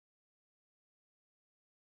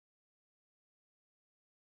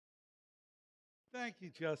Thank you,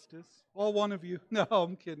 Justice. All one of you. No,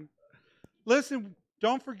 I'm kidding. Listen,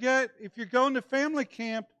 don't forget, if you're going to family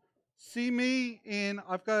camp, see me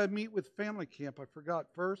I've got to meet with family camp. I forgot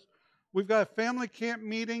first. We've got a family camp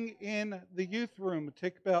meeting in the youth room. It'll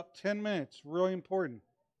take about 10 minutes. Really important.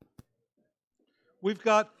 We've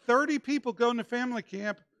got 30 people going to family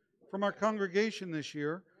camp from our congregation this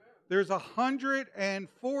year. There's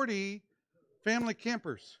 140 family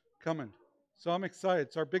campers coming. So I'm excited.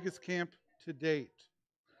 It's our biggest camp to date.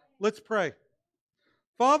 Let's pray.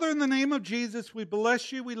 Father, in the name of Jesus, we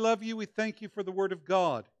bless you, we love you, we thank you for the word of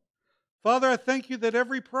God. Father, I thank you that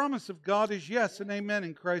every promise of God is yes and amen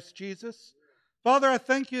in Christ Jesus. Father, I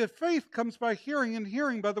thank you that faith comes by hearing and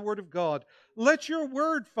hearing by the word of God. Let your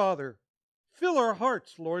word, Father, fill our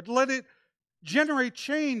hearts, Lord. Let it generate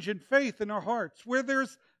change and faith in our hearts. Where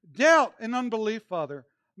there's doubt and unbelief, Father,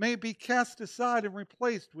 may it be cast aside and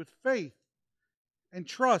replaced with faith and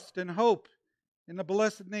trust and hope in the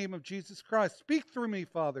blessed name of Jesus Christ. Speak through me,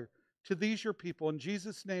 Father, to these your people in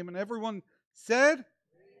Jesus' name. And everyone said,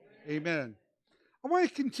 Amen. I want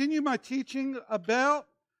to continue my teaching about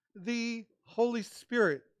the Holy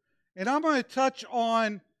Spirit. And I'm going to touch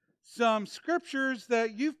on some scriptures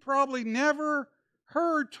that you've probably never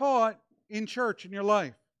heard taught in church in your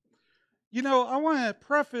life. You know, I want to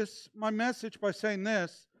preface my message by saying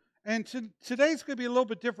this, and today's going to be a little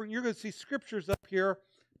bit different. You're going to see scriptures up here,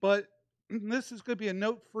 but this is going to be a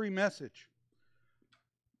note-free message.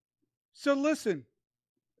 So listen,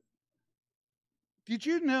 did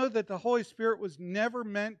you know that the Holy Spirit was never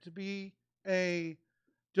meant to be a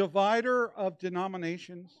divider of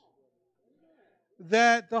denominations?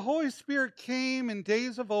 That the Holy Spirit came in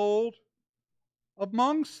days of old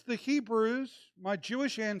amongst the Hebrews, my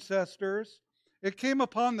Jewish ancestors. It came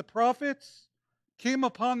upon the prophets, came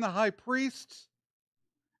upon the high priests,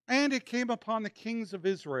 and it came upon the kings of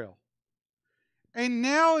Israel. And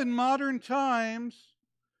now in modern times,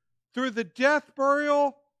 through the death,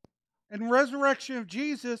 burial, and resurrection of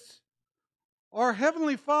Jesus, our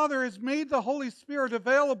Heavenly Father has made the Holy Spirit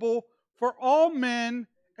available for all men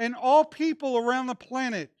and all people around the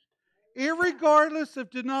planet, irregardless of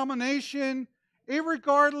denomination,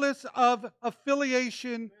 irregardless of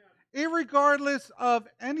affiliation, irregardless of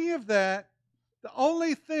any of that. The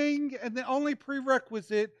only thing and the only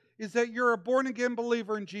prerequisite is that you're a born-again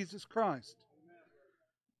believer in Jesus Christ.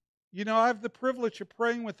 You know, I have the privilege of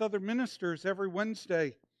praying with other ministers every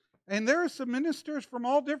Wednesday. And there are some ministers from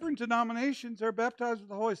all different denominations that are baptized with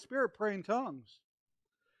the Holy Spirit, praying in tongues.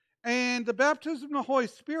 And the baptism of the Holy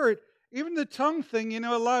Spirit, even the tongue thing, you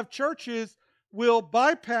know, a lot of churches will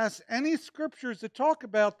bypass any scriptures that talk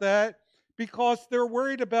about that because they're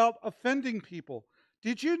worried about offending people.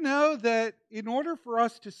 Did you know that in order for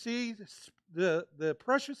us to see the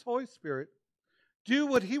precious Holy Spirit do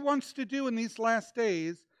what He wants to do in these last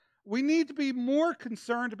days, we need to be more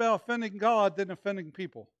concerned about offending God than offending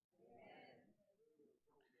people?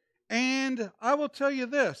 And I will tell you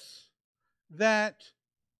this, that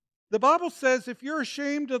the Bible says if you're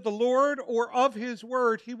ashamed of the Lord or of His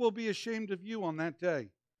word, He will be ashamed of you on that day.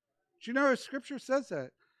 Do you know Scripture says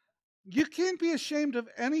that? You can't be ashamed of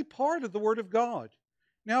any part of the Word of God.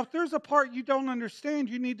 Now, if there's a part you don't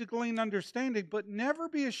understand, you need to glean understanding, but never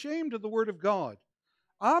be ashamed of the Word of God.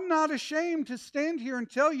 I'm not ashamed to stand here and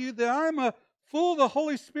tell you that I'm a full of the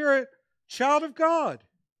Holy Spirit child of God.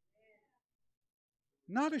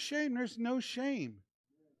 Not ashamed. There's no shame.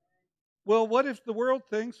 Well, what if the world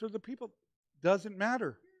thinks or the people? Doesn't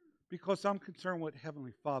matter, because I'm concerned what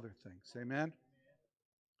Heavenly Father thinks. Amen?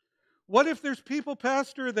 What if there's people,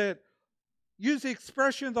 Pastor, that use the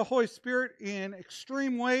expression of the Holy Spirit in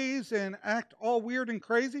extreme ways and act all weird and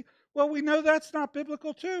crazy? Well, we know that's not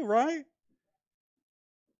biblical too, right?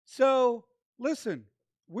 So, listen,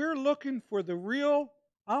 we're looking for the real,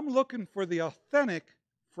 I'm looking for the authentic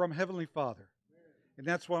from Heavenly Father. And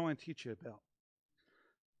that's what I want to teach you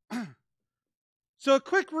about. So a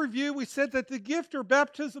quick review, we said that the gift or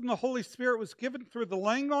baptism of the Holy Spirit was given through the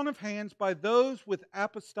laying on of hands by those with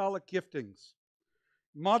apostolic giftings.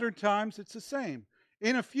 In modern times, it's the same.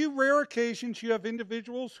 In a few rare occasions, you have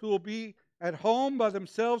individuals who will be at home by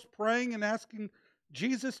themselves praying and asking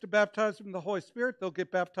Jesus to baptize them in the Holy Spirit. They'll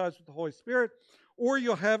get baptized with the Holy Spirit. Or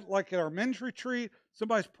you'll have, like at our men's retreat,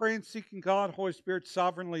 somebody's praying, seeking God, Holy Spirit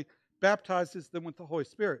sovereignly baptizes them with the Holy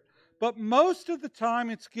Spirit. But most of the time,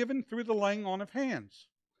 it's given through the laying on of hands.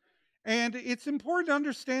 And it's important to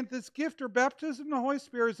understand this gift or baptism of the Holy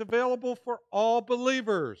Spirit is available for all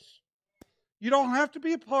believers. You don't have to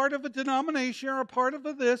be a part of a denomination or a part of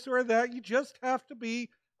a this or that. You just have to be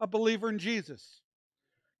a believer in Jesus.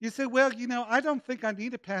 You say, well, you know, I don't think I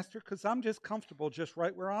need a pastor because I'm just comfortable just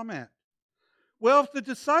right where I'm at. Well, if the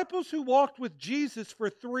disciples who walked with Jesus for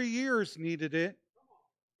 3 years needed it,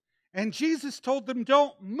 and Jesus told them,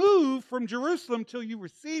 don't move from Jerusalem till you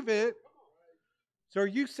receive it. So are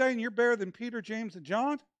you saying you're better than Peter, James, and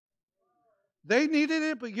John? They needed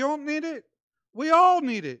it, but you don't need it? We all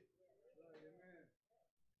need it.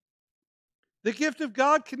 The gift of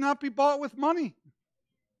God cannot be bought with money.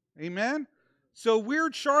 Amen? So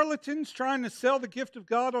weird charlatans trying to sell the gift of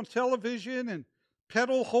God on television and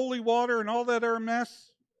peddle holy water and all that are a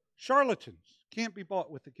mess. Charlatans. Can't be bought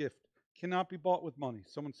with the gift. Cannot be bought with money.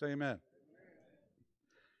 Someone say amen.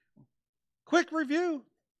 Quick review.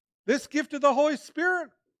 This gift of the Holy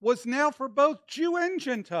Spirit was now for both Jew and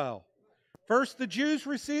Gentile. First the Jews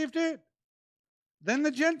received it, then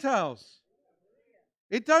the Gentiles.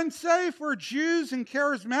 It doesn't say for Jews and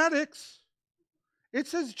charismatics. It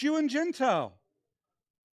says Jew and Gentile.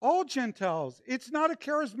 All Gentiles. It's not a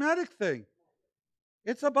charismatic thing.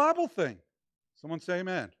 It's a Bible thing. Someone say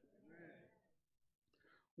amen.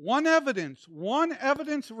 One evidence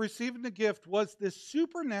of receiving the gift was this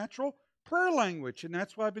supernatural prayer language, and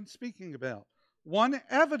that's what I've been speaking about. One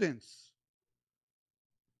evidence.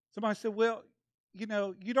 Somebody said, well,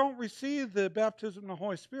 you don't receive the baptism of the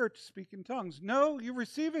Holy Spirit to speak in tongues. No, you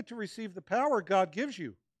receive it to receive the power God gives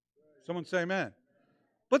you. Someone say amen.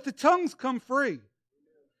 But the tongues come free.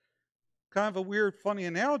 Kind of a weird, funny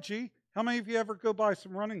analogy. How many of you ever go buy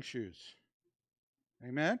some running shoes?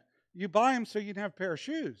 Amen. You buy them so you can have a pair of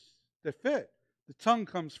shoes that fit. The tongue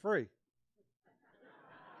comes free.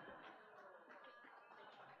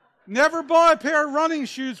 Never bought a pair of running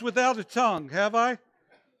shoes without a tongue, have I?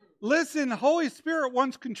 Listen, the Holy Spirit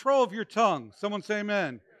wants control of your tongue. Someone say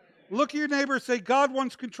amen. Look at your neighbor and say, God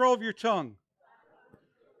wants control of your tongue.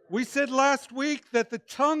 We said last week that the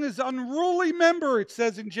tongue is unruly member, it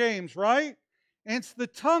says in James, right? And it's the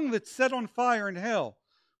tongue that's set on fire in hell.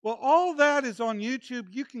 Well, all that is on YouTube.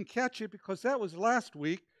 You can catch it because that was last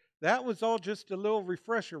week. That was all just a little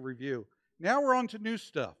refresher review. Now we're on to new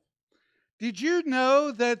stuff. Did you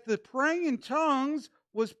know that the praying in tongues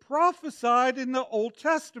was prophesied in the Old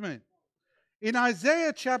Testament? In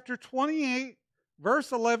Isaiah chapter 28,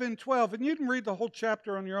 verse 11 and 12. And you can read the whole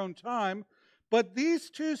chapter on your own time. But these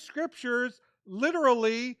two scriptures,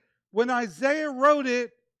 literally, when Isaiah wrote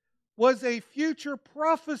it, was a future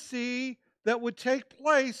prophecy that would take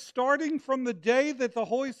place starting from the day that the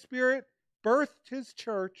Holy Spirit birthed His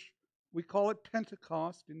church. We call it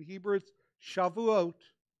Pentecost. In Hebrew, it's Shavuot.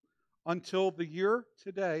 Until the year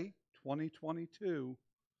today, 2022.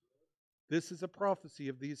 This is a prophecy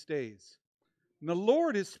of these days. And the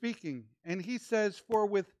Lord is speaking, and He says, for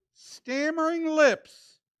with stammering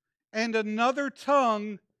lips and another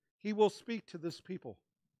tongue, He will speak to this people.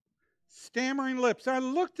 Stammering lips. I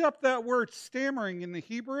looked up that word stammering in the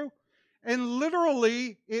Hebrew, and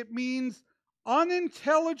literally it means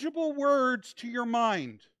unintelligible words to your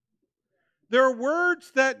mind. There are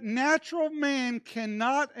words that natural man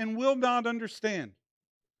cannot and will not understand.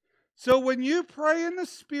 So when you pray in the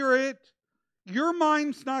Spirit, your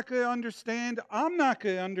mind's not going to understand. I'm not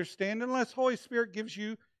going to understand unless Holy Spirit gives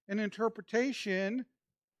you an interpretation.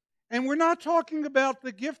 And we're not talking about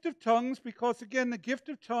the gift of tongues because, again, the gift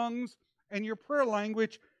of tongues and your prayer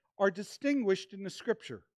language are distinguished in the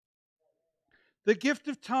Scripture. The gift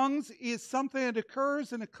of tongues is something that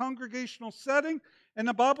occurs in a congregational setting, and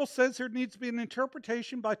the Bible says there needs to be an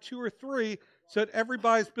interpretation by 2 or 3 so that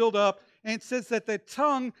everybody's built up, and it says that the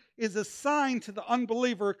tongue is a sign to the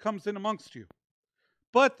unbeliever who comes in amongst you.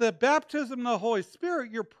 But the baptism of the Holy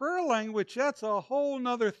Spirit, your prayer language, that's a whole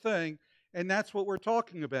other thing, and that's what we're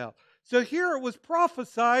talking about. So here it was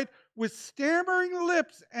prophesied, with stammering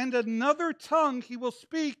lips and another tongue He will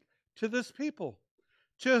speak to this people,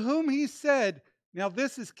 to whom He said, now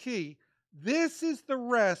this is key, this is the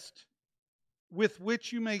rest with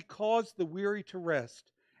which you may cause the weary to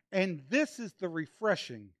rest, and this is the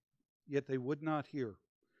refreshing, yet they would not hear.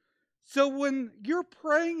 So when you're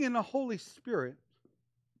praying in the Holy Spirit,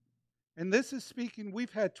 and this is speaking,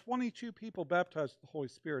 we've had 22 people baptized with the Holy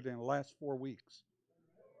Spirit in the last 4 weeks.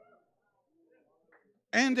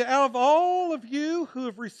 And out of all of you who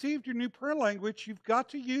have received your new prayer language, you've got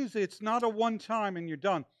to use it. It's not a one-time and you're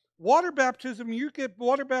done. Water baptism, you get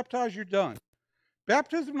water baptized, you're done.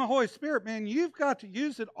 Baptism of the Holy Spirit, man, you've got to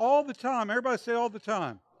use it all the time. Everybody say all the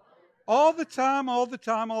time. All the time, all the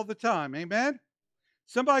time, all the time. Amen?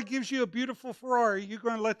 Somebody gives you a beautiful Ferrari. You're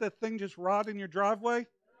going to let that thing just rot in your driveway?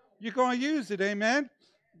 You're going to use it. Amen?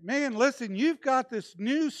 Man, listen, you've got this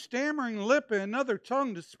new stammering lip and another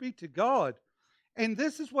tongue to speak to God. And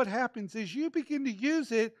this is what happens as you begin to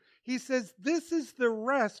use it. He says, this is the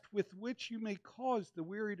rest with which you may cause the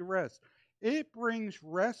weary to rest. It brings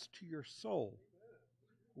rest to your soul.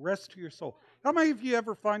 rest to your soul. How many of you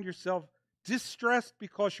ever find yourself distressed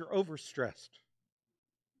because you're overstressed?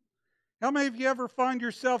 How many of you ever find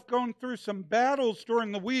yourself going through some battles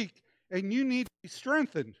during the week and you need to be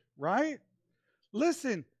strengthened, right?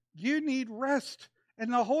 Listen, you need rest.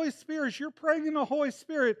 And the Holy Spirit, as you're praying in the Holy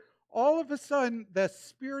Spirit, all of a sudden, the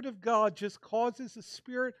Spirit of God just causes a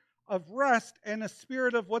spirit of rest and a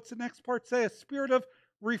spirit of, what's the next part say? A spirit of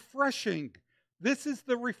refreshing. This is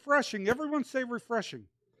the refreshing. Everyone say refreshing.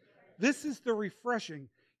 This is the refreshing.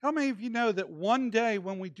 How many of you know that one day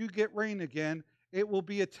when we do get rain again, it will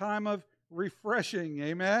be a time of refreshing?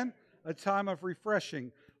 Amen? A time of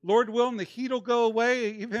refreshing. Lord willing, the heat will go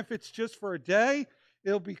away, even if it's just for a day.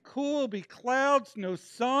 It'll be cool, it'll be clouds, no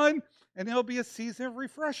sun, and it'll be a season of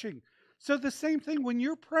refreshing. So the same thing, when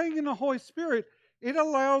you're praying in the Holy Spirit, it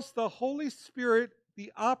allows the Holy Spirit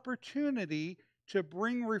the opportunity to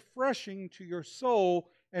bring refreshing to your soul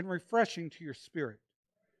and refreshing to your spirit.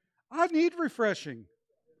 I need refreshing.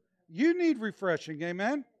 You need refreshing,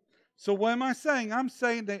 amen? So what am I saying? I'm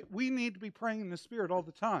saying that we need to be praying in the Spirit all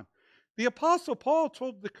the time. The Apostle Paul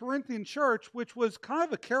told the Corinthian church, which was kind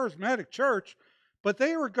of a charismatic church, but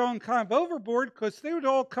they were going kind of overboard because they would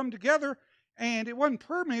all come together, and it wasn't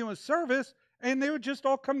prayer meeting, it was service, and they would just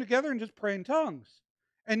all come together and just pray in tongues.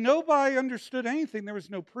 And nobody understood anything. There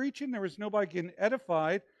was no preaching. There was nobody getting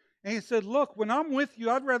edified. And he said, look, when I'm with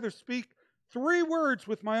you, I'd rather speak 3 words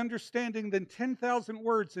with my understanding than 10,000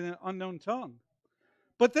 words in an unknown tongue.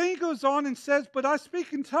 But then he goes on and says, but I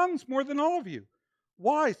speak in tongues more than all of you.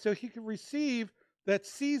 Why? So he could receive that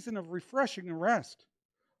season of refreshing and rest.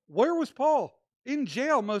 Where was Paul? In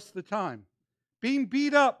jail most of the time. Being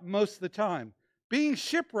beat up most of the time. Being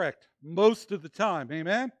shipwrecked most of the time.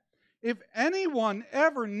 Amen? If anyone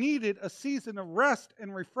ever needed a season of rest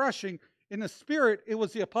and refreshing in the Spirit, it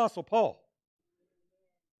was the Apostle Paul.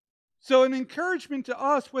 So an encouragement to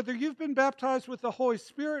us, whether you've been baptized with the Holy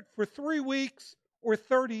Spirit for 3 weeks or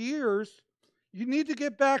 30 years, you need to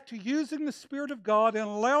get back to using the Spirit of God and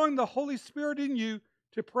allowing the Holy Spirit in you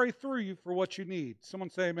to pray through you for what you need. Someone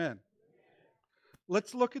say amen.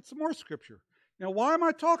 Let's look at some more scripture. Now, why am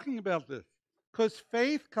I talking about this? Because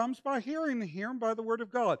faith comes by hearing and hearing by the Word of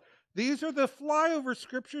God. These are the flyover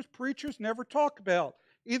scriptures preachers never talk about.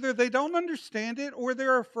 Either they don't understand it or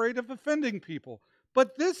they're afraid of offending people.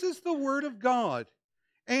 But this is the Word of God,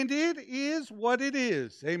 and it is what it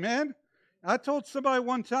is. Amen? I told somebody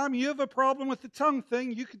one time, you have a problem with the tongue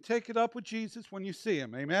thing, you can take it up with Jesus when you see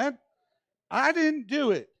Him. Amen? I didn't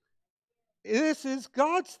do it. This is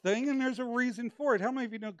God's thing, and there's a reason for it. How many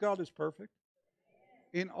of you know God is perfect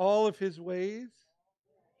in all of His ways?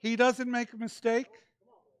 He doesn't make a mistake.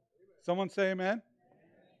 Someone say amen.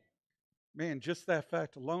 Man, just that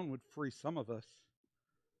fact alone would free some of us.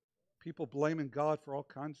 People blaming God for all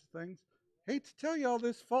kinds of things. Hate to tell you all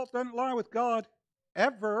this, fault doesn't lie with God,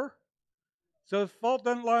 ever. So if fault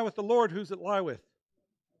doesn't lie with the Lord, who's it lie with?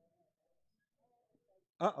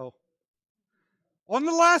 Uh-oh. On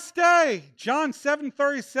the last day, John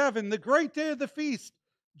 7:37, the great day of the feast,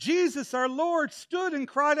 Jesus our Lord stood and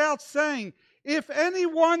cried out, saying, if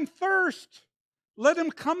anyone thirst, let him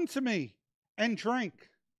come to me and drink.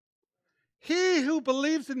 He who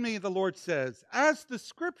believes in me, the Lord says, as the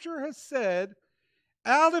scripture has said,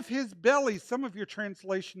 out of his belly, some of your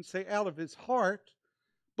translations say out of his heart,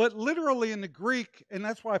 but literally in the Greek, and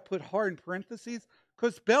that's why I put heart in parentheses,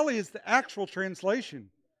 because belly is the actual translation.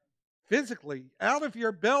 Physically, out of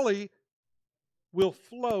your belly will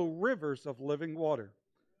flow rivers of living water.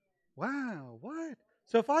 Wow, what?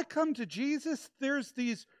 So if I come to Jesus, there's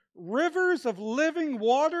these rivers of living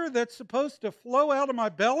water that's supposed to flow out of my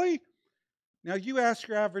belly? Now, you ask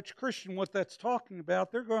your average Christian what that's talking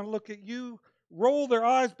about, they're going to look at you, roll their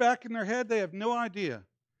eyes back in their head, they have no idea.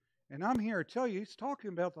 And I'm here to tell you, he's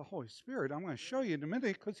talking about the Holy Spirit. I'm going to show you in a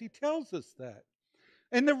minute because he tells us that.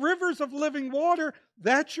 And the rivers of living water,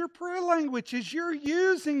 that's your prayer language. As you're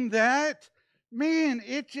using that, man,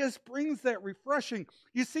 it just brings that refreshing.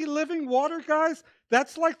 You see, living water, guys,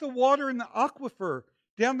 that's like the water in the aquifer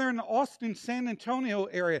down there in the Austin, San Antonio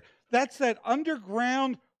area. That's that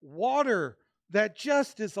underground water that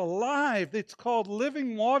just is alive. It's called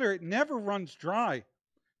living water. It never runs dry.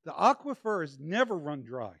 The aquifer has never run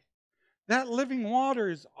dry. That living water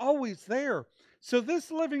is always there. So this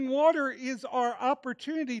living water is our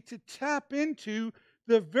opportunity to tap into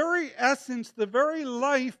the very essence, the very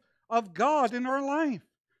life of God in our life.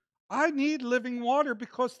 I need living water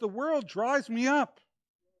because the world dries me up.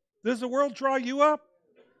 Does the world dry you up?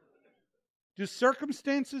 Do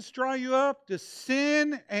circumstances dry you up? Does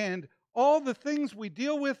sin and all the things we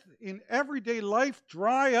deal with in everyday life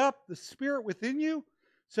dry up the spirit within you?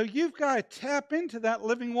 So you've got to tap into that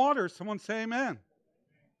living water. Someone say amen.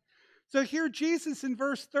 So here Jesus in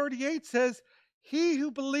verse 38 says, he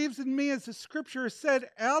who believes in me, as the scripture has said,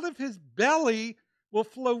 out of his belly will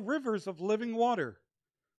flow rivers of living water.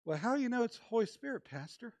 Well, how do you know it's the Holy Spirit,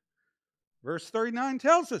 Pastor? Verse 39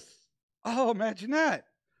 tells us. Oh, imagine that.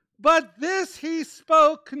 But this he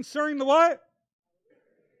spoke concerning the what?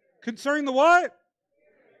 Concerning the what?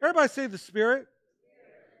 Everybody say the Spirit.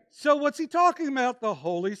 So what's he talking about? The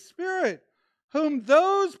Holy Spirit, whom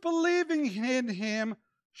those believing in him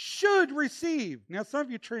should receive. Now, some of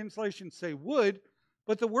your translations say would,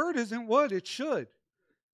 but the word isn't would, it's should.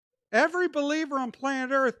 Every believer on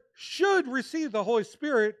planet Earth should receive the Holy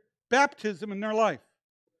Spirit baptism in their life.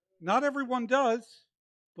 Not everyone does,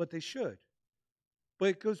 but they should. But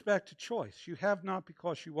it goes back to choice. You have not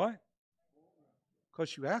because you what?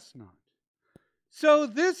 Because you ask not. So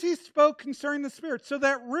this he spoke concerning the Spirit. So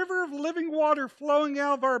that river of living water flowing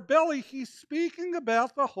out of our belly, he's speaking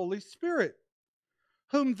about the Holy Spirit,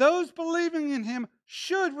 whom those believing in him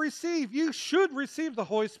should receive. You should receive the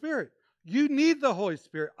Holy Spirit. You need the Holy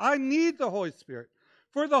Spirit. I need the Holy Spirit.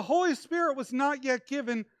 For the Holy Spirit was not yet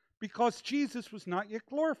given because Jesus was not yet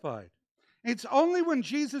glorified. It's only when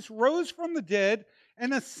Jesus rose from the dead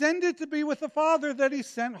and ascended to be with the Father that he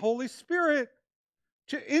sent Holy Spirit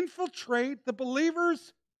to infiltrate the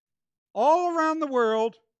believers all around the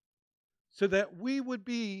world so that we would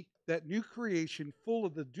be that new creation full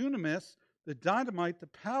of the dunamis, the dynamite, the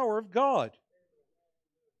power of God.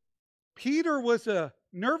 Peter was a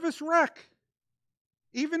nervous wreck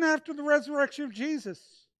even after the resurrection of Jesus.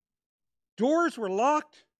 Doors were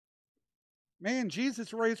locked. Man,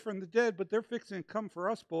 Jesus raised from the dead, but they're fixing to come for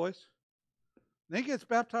us, boys. And he gets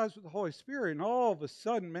baptized with the Holy Spirit, and all of a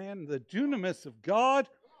sudden, man, the dunamis of God,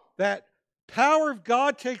 that power of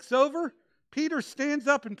God takes over. Peter stands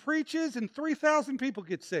up and preaches, and 3,000 people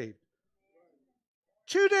get saved.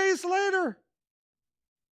 2 days later,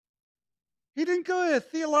 he didn't go to a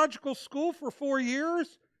theological school for 4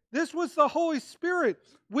 years. This was the Holy Spirit.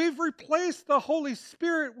 We've replaced the Holy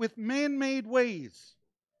Spirit with man-made ways.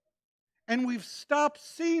 And we've stopped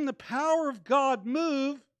seeing the power of God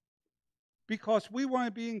move because we want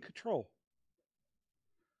to be in control.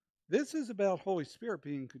 This is about Holy Spirit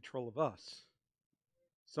being in control of us.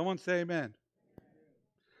 Someone say amen.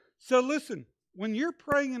 So listen, when you're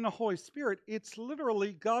praying in the Holy Spirit, it's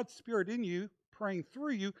literally God's Spirit in you, praying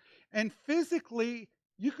through you, and physically,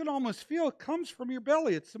 you can almost feel it comes from your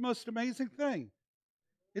belly. It's the most amazing thing.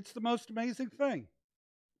 It's the most amazing thing.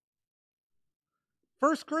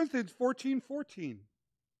 1 Corinthians 14:14,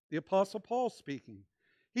 the Apostle Paul speaking.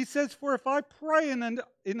 He says, for if I pray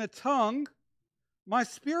in a tongue, my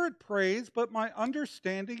spirit prays, but my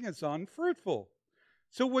understanding is unfruitful.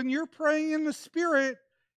 So when you're praying in the Spirit,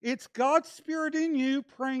 it's God's Spirit in you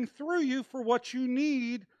praying through you for what you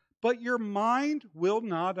need, but your mind will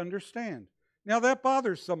not understand. Now that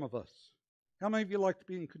bothers some of us. How many of you like to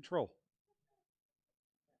be in control?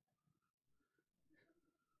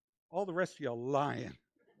 All the rest of you are lying.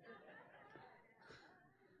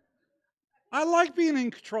 I like being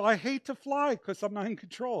in control. I hate to fly because I'm not in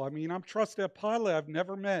control. I mean, I'm trusting a pilot I've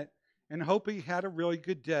never met and hope he had a really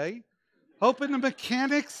good day. Hoping the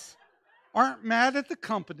mechanics aren't mad at the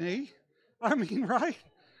company. I mean, right?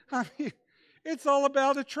 I mean, it's all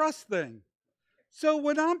about a trust thing. So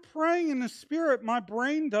when I'm praying in the Spirit, my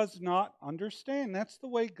brain does not understand. That's the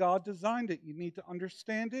way God designed it. You need to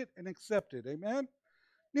understand it and accept it. Amen?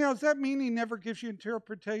 Now, does that mean he never gives you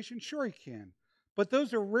interpretation? Sure he can. But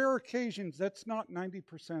those are rare occasions. That's not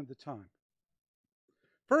 90% of the time.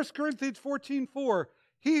 1 Corinthians 14:4.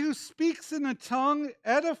 He who speaks in a tongue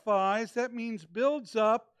edifies, that means builds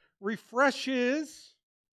up, refreshes,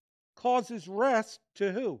 causes rest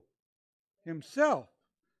to who? Himself.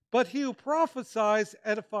 But he who prophesies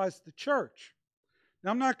edifies the church.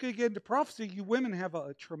 Now, I'm not going to get into prophecy. You women have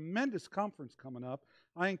a tremendous conference coming up.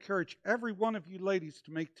 I encourage every one of you ladies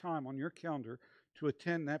to make time on your calendar to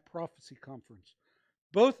attend that prophecy conference.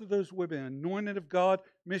 Both of those women, anointed of God.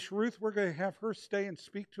 Miss Ruth, we're going to have her stay and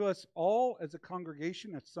speak to us all as a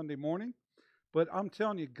congregation. That's Sunday morning. But I'm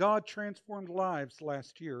telling you, God transformed lives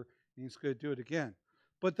last year, and he's going to do it again.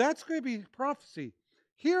 But that's going to be prophecy.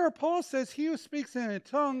 Here, Paul says, he who speaks in a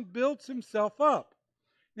tongue builds himself up.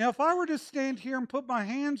 Now, if I were to stand here and put my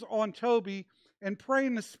hands on Toby and pray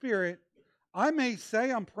in the Spirit, I may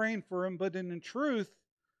say I'm praying for him, but in truth,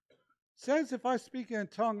 it says if I speak in a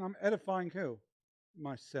tongue, I'm edifying who?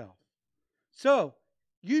 Myself. So,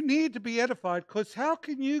 you need to be edified, because how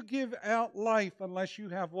can you give out life unless you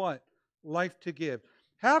have what? Life to give.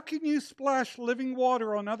 How can you splash living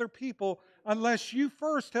water on other people unless you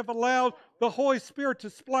first have allowed the Holy Spirit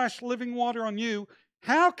to splash living water on you?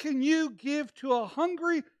 How can you give to a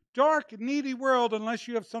hungry, dark, needy world unless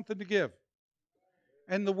you have something to give?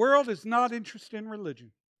 And the world is not interested in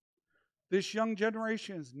religion. This young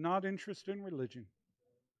generation is not interested in religion.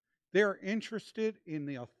 They're interested in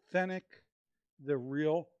the authentic, the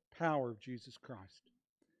real power of Jesus Christ.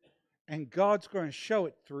 And God's going to show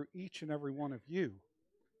it through each and every one of you,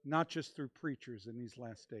 not just through preachers in these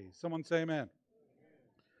last days. Someone say amen.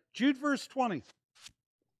 Jude verse 20.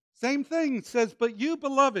 Same thing, says, but you,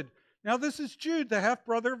 beloved. Now this is Jude, the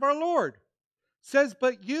half-brother of our Lord. Says,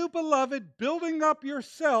 but you, beloved, building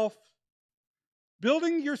yourselves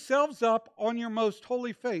up on your most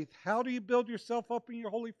holy faith. How do you build yourself up in your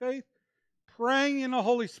holy faith? Praying in the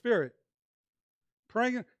Holy Spirit.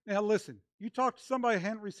 Now listen, you talk to somebody who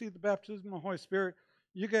hadn't received the baptism of the Holy Spirit,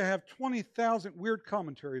 you're going to have 20,000 weird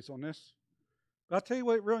commentaries on this. But I'll tell you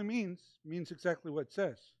what it really means. It means exactly what it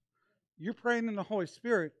says. You're praying in the Holy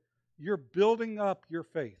Spirit, you're building up your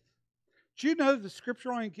faith. Do you know the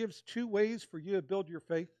Scripture only gives 2 ways for you to build your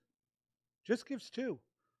faith? Just gives 2.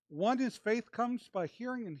 One is faith comes by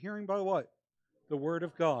hearing, and hearing by what? The Word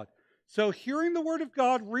of God. So hearing the Word of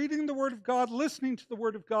God, reading the Word of God, listening to the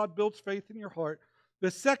Word of God builds faith in your heart. The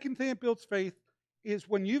second thing that builds faith is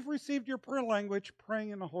when you've received your prayer language, praying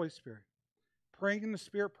in the Holy Spirit. Praying in the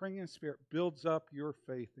Spirit builds up your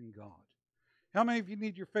faith in God. How many of you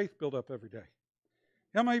need your faith built up every day?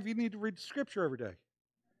 How many of you need to read Scripture every day?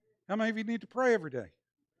 How many of you need to pray every day?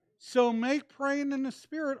 So make praying in the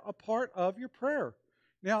Spirit a part of your prayer.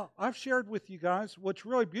 Now, I've shared with you guys what's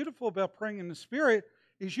really beautiful about praying in the Spirit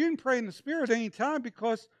is you can pray in the Spirit anytime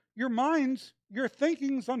because your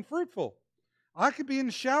thinking's unfruitful. I could be in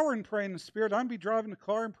the shower and pray in the Spirit. I could be driving the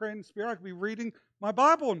car and praying in the Spirit. I could be reading my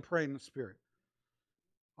Bible and praying in the Spirit.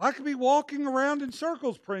 I could be walking around in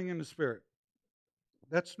circles praying in the Spirit.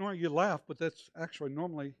 That's normally, you laugh, but that's actually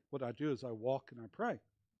normally what I do is I walk and I pray.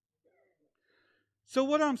 So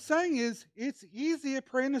what I'm saying is it's easy to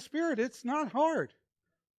pray in the Spirit. It's not hard.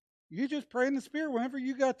 You just pray in the Spirit whenever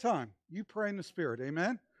you got time. You pray in the Spirit.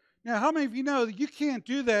 Amen? Now, how many of you know that you can't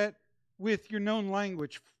do that with your known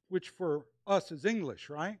language, which for us is English,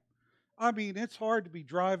 right? I mean, it's hard to be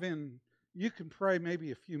driving. You can pray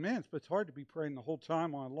maybe a few minutes, but it's hard to be praying the whole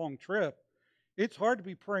time on a long trip. It's hard to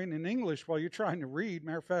be praying in English while you're trying to read.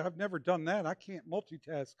 Matter of fact, I've never done that. I can't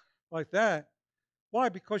multitask like that. Why?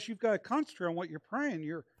 Because you've got to concentrate on what you're praying.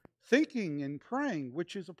 You're thinking and praying,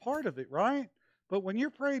 which is a part of it, right? But when you're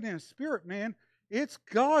praying in a Spirit, man, it's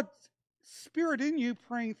God's Spirit in you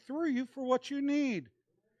praying through you for what you need.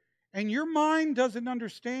 And your mind doesn't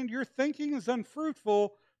understand. Your thinking is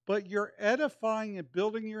unfruitful, but you're edifying and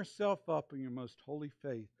building yourself up in your most holy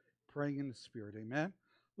faith, praying in the Spirit. Amen?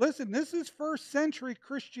 Listen, this is first century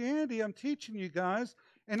Christianity I'm teaching you guys,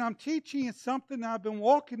 and I'm teaching you something I've been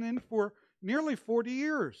walking in for nearly 40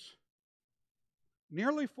 years.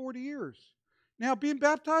 Nearly 40 years. Now, being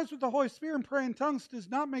baptized with the Holy Spirit and praying in tongues does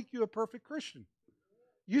not make you a perfect Christian.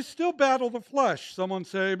 You still battle the flesh. Someone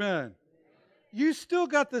say amen. You still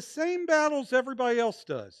got the same battles everybody else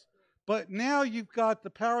does. But now you've got the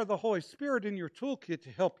power of the Holy Spirit in your toolkit to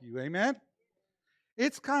help you. Amen?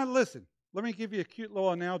 It's kind of, listen, let me give you a cute little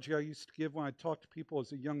analogy I used to give when I talked to people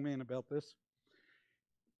as a young man about this.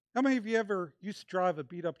 How many of you ever used to drive a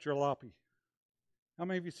beat-up jalopy? How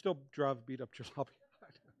many of you still drive a beat-up jalopy?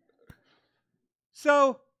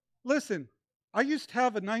 So, listen, I used to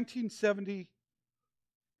have a 1970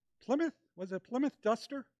 Plymouth, was it Plymouth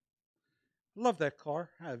Duster? I love that car.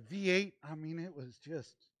 I had a V8. I mean, it was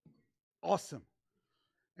just awesome.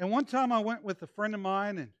 And one time I went with a friend of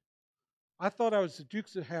mine, and I thought I was the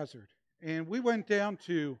Dukes of Hazzard. And we went down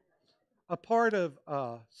to a part of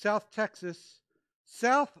South Texas,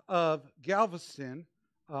 south of Galveston.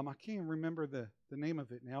 I can't even remember the name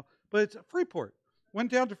of it now, but it's Freeport. Went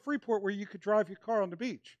down to Freeport where you could drive your car on the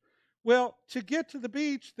beach. Well, to get to the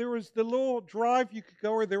beach, there was the little drive you could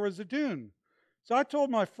go where there was a dune. So I told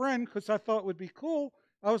my friend, because I thought it would be cool,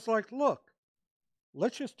 I was like, look,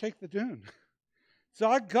 let's just take the dune. So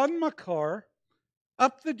I gunned my car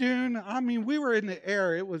up the dune. I mean, we were in the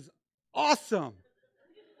air. It was awesome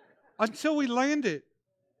until we landed.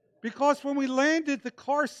 Because when we landed, the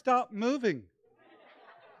car stopped moving.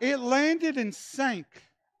 It landed and sank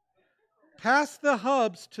past the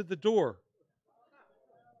hubs to the door.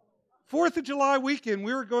 4th of July weekend,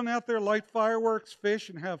 we were going out there, light fireworks, fish,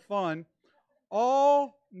 and have fun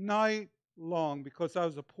all night long because I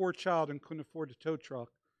was a poor child and couldn't afford a tow truck.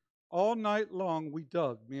 All night long, we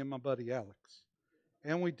dug, me and my buddy Alex.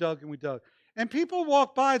 And we dug and we dug. And people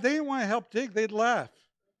walked by, they didn't want to help dig, they'd laugh.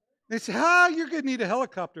 They say, you're going to need a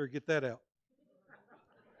helicopter to get that out.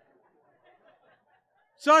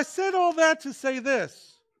 So I said all that to say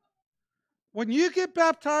this. When you get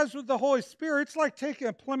baptized with the Holy Spirit, it's like taking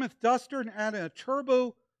a Plymouth Duster and adding a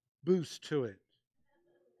turbo boost to it.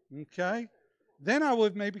 Okay? Then I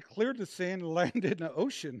would maybe clear the sand and land in the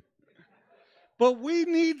ocean. But we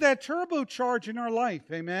need that turbocharge in our life.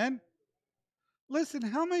 Amen? Listen,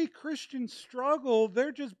 how many Christians struggle?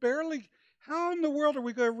 They're just barely... How in the world are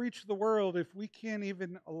we going to reach the world if we can't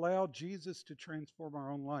even allow Jesus to transform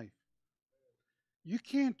our own life? You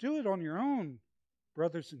can't do it on your own,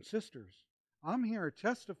 brothers and sisters. I'm here to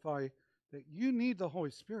testify that you need the Holy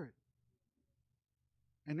Spirit.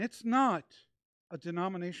 And it's not a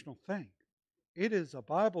denominational thing. It is a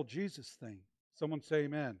Bible Jesus thing. Someone say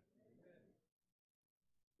amen.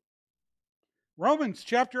 Romans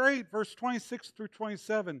chapter 8, verse 26 through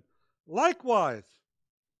 27. Likewise,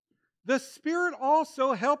 the Spirit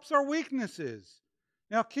also helps our weaknesses.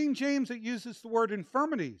 Now, King James, it uses the word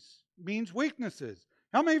infirmities, means weaknesses.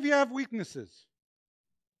 How many of you have weaknesses?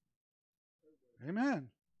 Amen.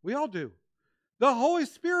 We all do. The Holy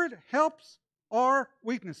Spirit helps our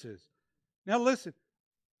weaknesses. Now listen,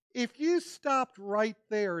 if you stopped right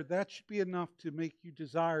there, that should be enough to make you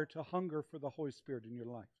desire to hunger for the Holy Spirit in your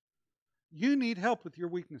life. You need help with your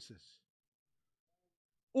weaknesses.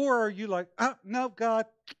 Or are you like, no, God,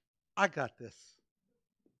 I got this.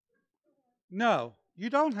 No, you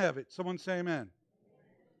don't have it. Someone say amen.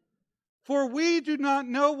 For we do not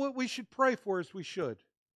know what we should pray for as we should.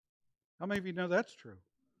 How many of you know that's true?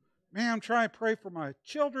 Man, I'm trying to pray for my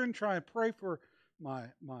children, trying to pray for my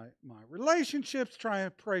relationships, trying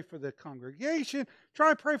to pray for the congregation,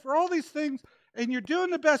 trying to pray for all these things, and you're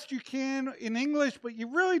doing the best you can in English, but you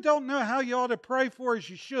really don't know how you ought to pray for as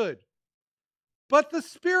you should. But the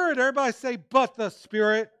Spirit, everybody say, but the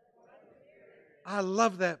Spirit. I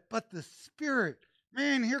love that, but the Spirit.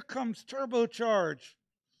 Man, here comes turbocharge.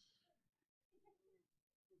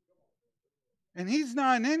 And He's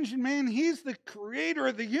not an engine man. He's the creator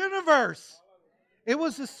of the universe. It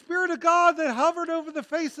was the Spirit of God that hovered over the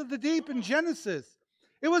face of the deep in Genesis.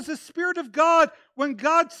 It was the Spirit of God when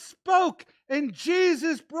God spoke and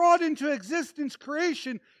Jesus brought into existence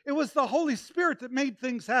creation. It was the Holy Spirit that made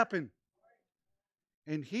things happen.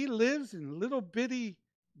 And He lives in little bitty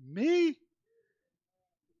me.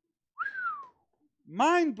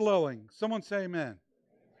 Mind-blowing. Someone say amen.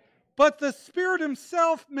 But the Spirit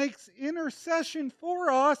Himself makes intercession for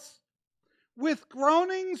us with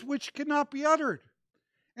groanings which cannot be uttered.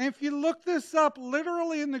 And if you look this up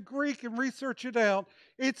literally in the Greek and research it out,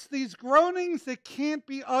 it's these groanings that can't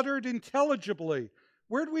be uttered intelligibly.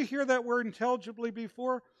 Where did we hear that word intelligibly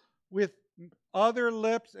before? With other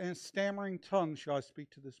lips and stammering tongue shall I speak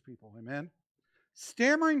to this people. Amen?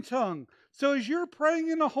 Stammering tongue. So as you're praying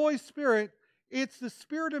in the Holy Spirit, it's the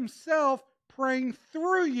Spirit Himself praying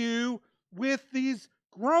through you with these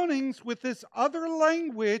groanings, with this other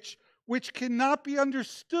language which cannot be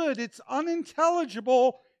understood. It's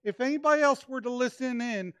unintelligible. If anybody else were to listen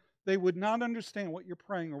in, they would not understand what you're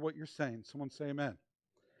praying or what you're saying. Someone say amen.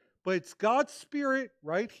 But it's God's Spirit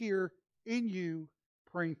right here in you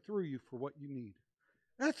praying through you for what you need.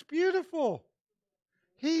 That's beautiful.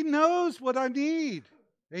 He knows what I need.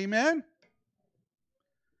 Amen?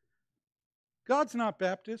 God's not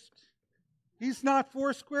Baptist. He's not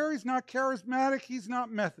Foursquare. He's not charismatic. He's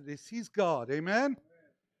not Methodist. He's God. Amen?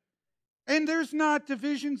 And there's not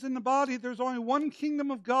divisions in the body. There's only one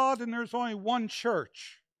kingdom of God and there's only one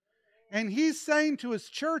church. And He's saying to His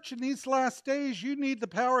church in these last days, you need the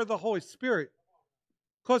power of the Holy Spirit.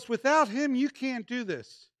 Because without Him, you can't do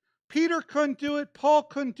this. Peter couldn't do it, Paul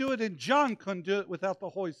couldn't do it, and John couldn't do it without the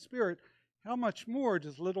Holy Spirit. How much more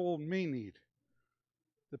does little old me need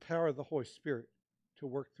the power of the Holy Spirit to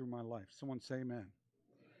work through my life? Someone say amen.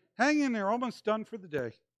 Hang in there, almost done for the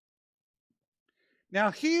day. Now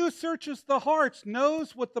He who searches the hearts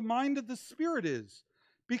knows what the mind of the Spirit is,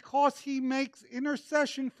 because He makes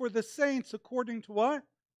intercession for the saints according to what?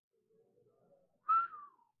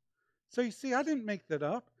 So you see, I didn't make that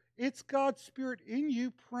up. It's God's Spirit in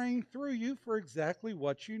you praying through you for exactly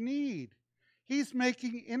what you need. He's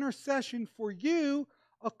making intercession for you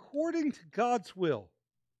according to God's will.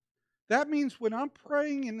 That means when I'm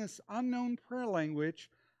praying in this unknown prayer language,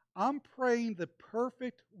 I'm praying the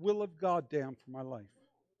perfect will of God down for my life.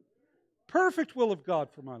 Perfect will of God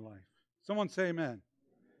for my life. Someone say amen.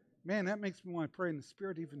 Man, that makes me want to pray in the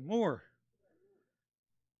Spirit even more.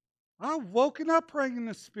 I've woken up praying in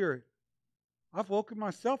the Spirit. I've woken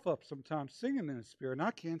myself up sometimes singing in the Spirit, and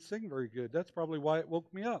I can't sing very good. That's probably why it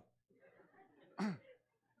woke me up.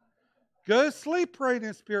 Go to sleep praying in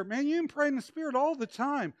the Spirit. Man, you can pray in the Spirit all the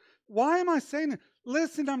time. Why am I saying it?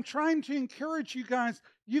 Listen, I'm trying to encourage you guys.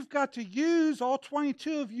 You've got to use, all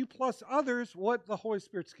 22 of you plus others, what the Holy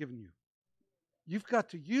Spirit's given you. You've got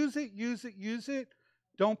to use it, use it, use it.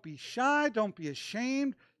 Don't be shy. Don't be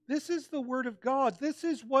ashamed. This is the Word of God. This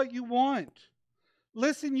is what you want.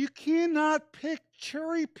 Listen, you cannot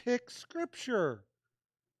cherry pick Scripture.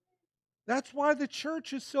 That's why the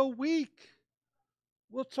church is so weak.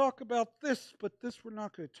 We'll talk about this, but this we're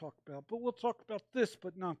not going to talk about. But we'll talk about this,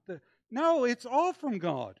 but not this. No, it's all from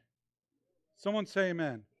God. Someone say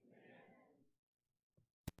amen.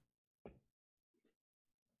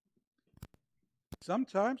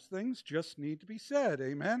 Sometimes things just need to be said.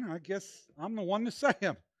 Amen. I guess I'm the one to say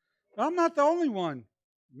them. I'm not the only one.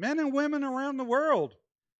 Men and women around the world,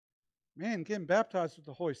 man, getting baptized with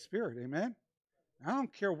the Holy Spirit. Amen. I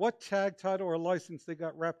don't care what tag, title, or license they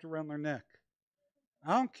got wrapped around their neck.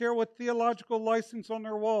 I don't care what theological license on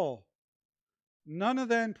their wall. None of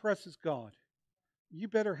that impresses God. You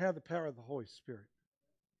better have the power of the Holy Spirit.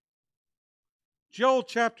 Joel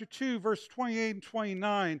chapter 2, verse 28 and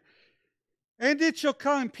 29. And it shall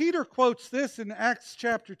come, Peter quotes this in Acts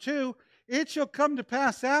chapter 2, it shall come to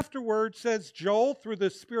pass afterward, says Joel, through the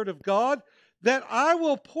Spirit of God, that I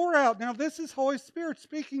will pour out. Now this is Holy Spirit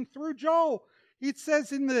speaking through Joel. He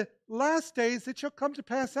says in the last days, it shall come to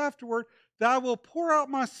pass afterward, that I will pour out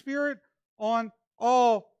my Spirit on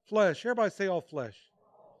all flesh. Everybody say all flesh.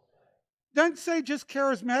 Doesn't say just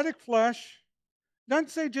charismatic flesh.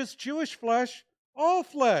 Doesn't say just Jewish flesh. All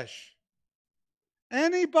flesh.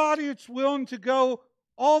 Anybody that's willing to go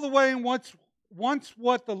all the way and wants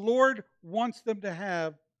what the Lord wants them to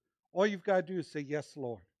have, all you've got to do is say, yes,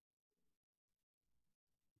 Lord.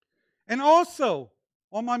 And also,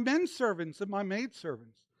 on my men servants and my maid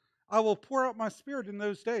servants, I will pour out my Spirit in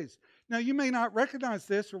those days. Now, you may not recognize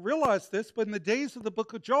this or realize this, but in the days of the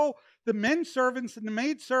book of Joel, the men servants and the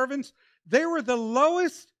maid servants, they were the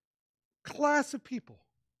lowest class of people.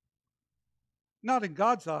 Not in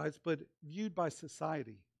God's eyes, but viewed by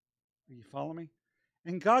society. Are you following me?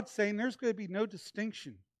 And God's saying there's going to be no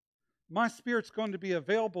distinction. My Spirit's going to be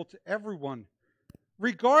available to everyone.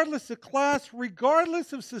 Regardless of class,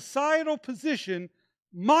 regardless of societal position,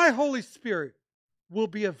 my Holy Spirit will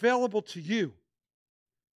be available to you.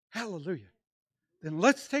 Hallelujah. Then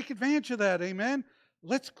let's take advantage of that, amen?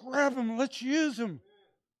 Let's grab Him, let's use Him.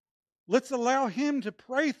 Let's allow Him to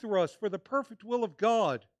pray through us for the perfect will of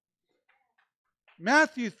God.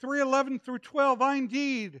 Matthew 3:11 through 12, I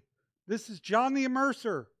indeed, this is John the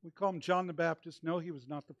Immerser. We call him John the Baptist. No, he was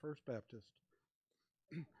not the first Baptist.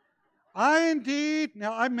 I indeed,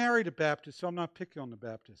 now I married a Baptist, so I'm not picking on the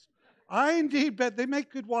Baptist. I indeed bet they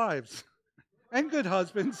make good wives and good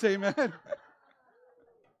husbands, amen.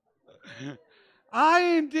 I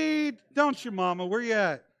indeed, don't you, Mama? Where you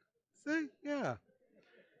at? See, yeah.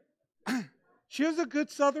 She was a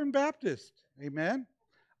good Southern Baptist, amen.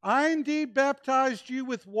 I indeed baptized you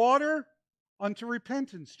with water unto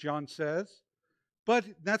repentance, John says. But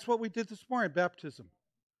that's what we did this morning, baptism.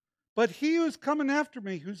 But he who's coming after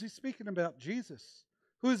me, who's he speaking about? Jesus.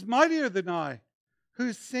 Who is mightier than I,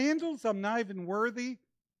 whose sandals I'm not even worthy.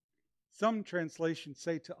 Some translations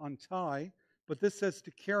say to untie, but this says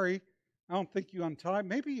to carry. I don't think you untie.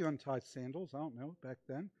 Maybe you untie sandals. I don't know, back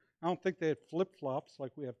then. I don't think they had flip-flops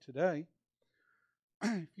like we have today.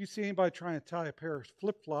 If you see anybody trying to tie a pair of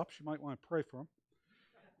flip-flops, you might want to pray for them.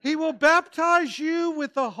 He will baptize you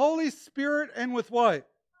with the Holy Spirit and with what?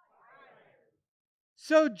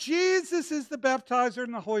 So Jesus is the baptizer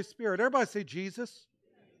in the Holy Spirit. Everybody say Jesus.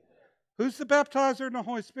 Who's the baptizer in the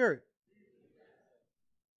Holy Spirit?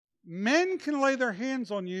 Men can lay their hands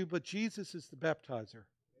on you, but Jesus is the baptizer.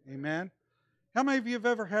 Amen. How many of you have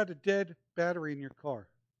ever had a dead battery in your car?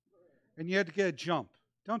 And you had to get a jump.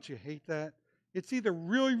 Don't you hate that? It's either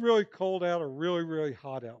really, really cold out or really, really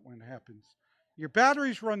hot out when it happens. Your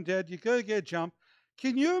batteries run dead. You got to get a jump.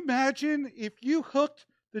 Can you imagine if you hooked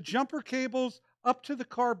the jumper cables up to the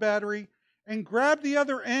car battery and grabbed the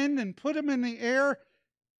other end and put them in the air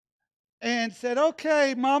and said,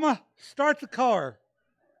 okay, Mama, start the car.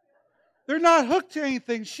 They're not hooked to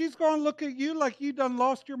anything. She's going to look at you like you done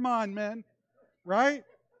lost your mind, man. Right?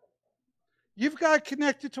 You've got to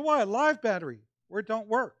connect it to what? A live battery where it don't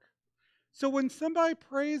work. So when somebody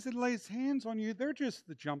prays and lays hands on you, they're just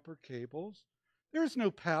the jumper cables. There's no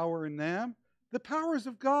power in them. The power is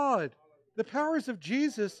of God. The power is of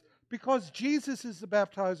Jesus, because Jesus is the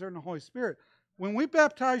baptizer in the Holy Spirit. When we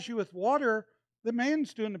baptize you with water, the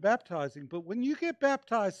man's doing the baptizing. But when you get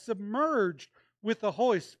baptized, submerged with the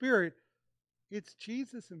Holy Spirit, it's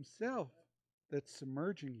Jesus Himself that's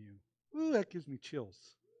submerging you. Ooh, that gives me chills.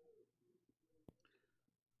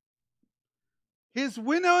 His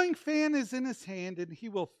winnowing fan is in his hand, and he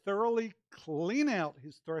will thoroughly clean out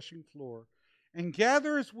his threshing floor and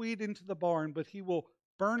gather his wheat into the barn, but he will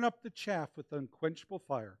burn up the chaff with unquenchable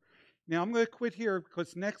fire. Now, I'm going to quit here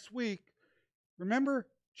because next week, remember,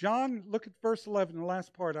 John, look at verse 11, the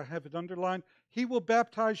last part. I have it underlined. He will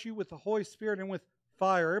baptize you with the Holy Spirit and with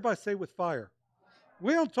fire. Everybody say with fire.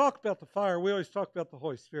 We don't talk about the fire. We always talk about the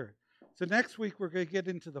Holy Spirit. So next week, we're going to get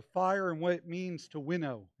into the fire and what it means to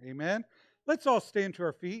winnow. Amen? Let's all stand to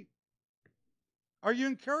our feet. Are you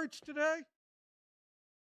encouraged today?